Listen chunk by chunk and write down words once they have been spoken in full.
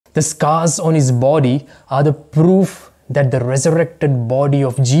The scars on his body are the proof that the resurrected body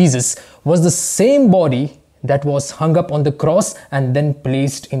of Jesus was the same body that was hung up on the cross and then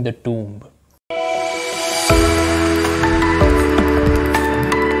placed in the tomb.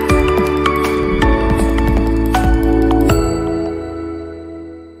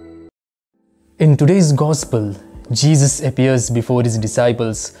 In today's Gospel, Jesus appears before his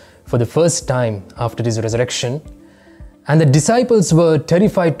disciples for the first time after his resurrection, and the disciples were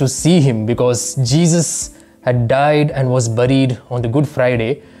terrified to see him because Jesus had died and was buried on the Good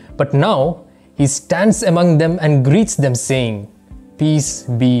Friday, but now he stands among them and greets them saying, "Peace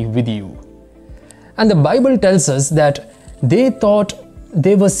be with you." And the Bible tells us that they thought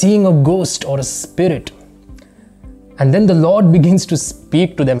they were seeing a ghost or a spirit. And then the Lord begins to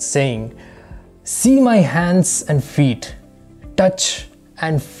speak to them saying, "See my hands and feet, touch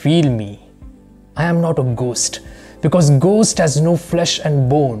and feel me. I am not a ghost, because ghost has no flesh and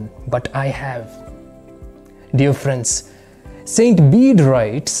bone, but I have." Dear friends, Saint Bede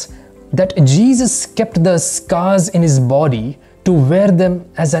writes that Jesus kept the scars in his body to wear them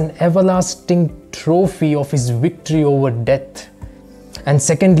as an everlasting trophy of his victory over death, and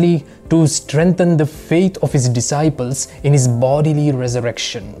secondly, to strengthen the faith of his disciples in his bodily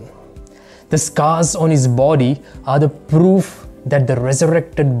resurrection. The scars on his body are the proof that the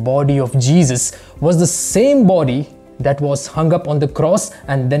resurrected body of Jesus was the same body that was hung up on the cross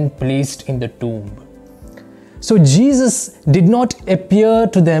and then placed in the tomb. So Jesus did not appear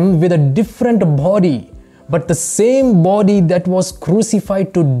to them with a different body, but the same body that was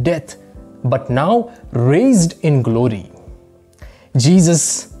crucified to death, but now raised in glory.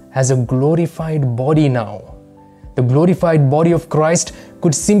 Jesus has a glorified body now. The glorified body of Christ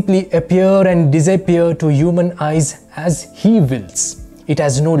could simply appear and disappear to human eyes as he wills. It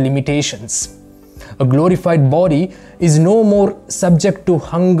has no limitations. A glorified body is no more subject to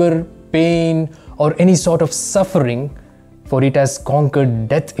hunger, pain, or any sort of suffering, for it has conquered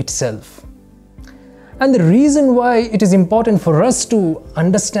death itself. And the reason why it is important for us to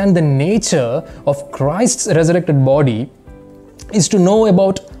understand the nature of Christ's resurrected body is to know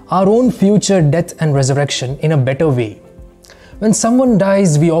about our own future death and resurrection in a better way. When someone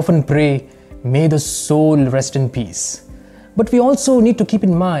dies, we often pray, "May the soul rest in peace." But we also need to keep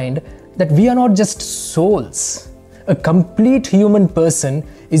in mind that we are not just souls. A complete human person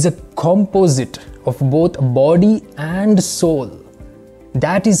is a composite of both body and soul.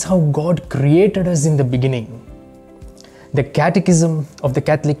 That is how God created us in the beginning. The Catechism of the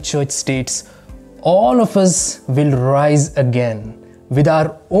Catholic Church states, all of us will rise again with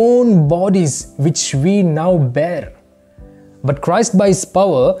our own bodies which we now bear. But Christ by his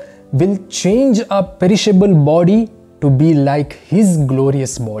power will change our perishable body to be like his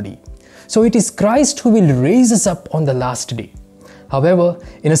glorious body. So it is Christ who will raise us up on the last day. However,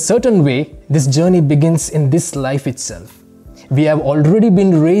 in a certain way, this journey begins in this life itself. We have already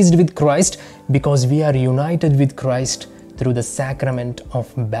been raised with Christ because we are united with Christ through the sacrament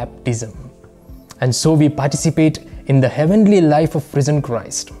of baptism. And so we participate in the heavenly life of risen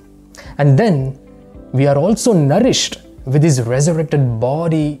Christ. And then we are also nourished with his resurrected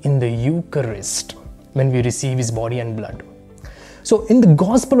body in the Eucharist when we receive his body and blood. So in the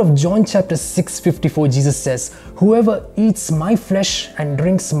Gospel of John chapter 6:54, Jesus says, "Whoever eats my flesh and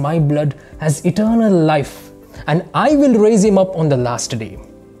drinks my blood has eternal life, and I will raise him up on the last day."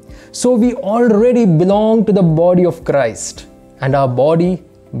 So we already belong to the body of Christ, and our body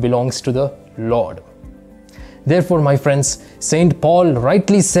belongs to the Lord. Therefore, my friends, Saint Paul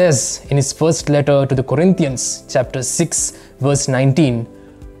rightly says in his first letter to the Corinthians, chapter 6, verse 19,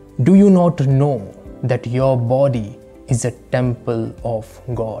 "Do you not know that your body is a temple of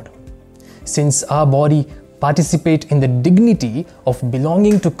God?" Since our body participate in the dignity of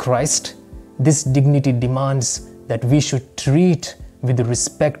belonging to Christ, this dignity demands that we should treat with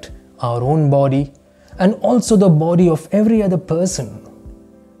respect our own body and also the body of every other person.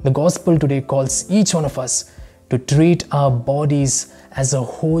 The Gospel today calls each one of us to treat our bodies as a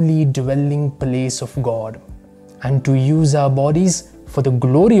holy dwelling place of God and to use our bodies for the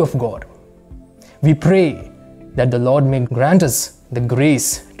glory of God. We pray that the Lord may grant us the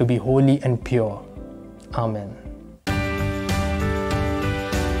grace to be holy and pure. Amen.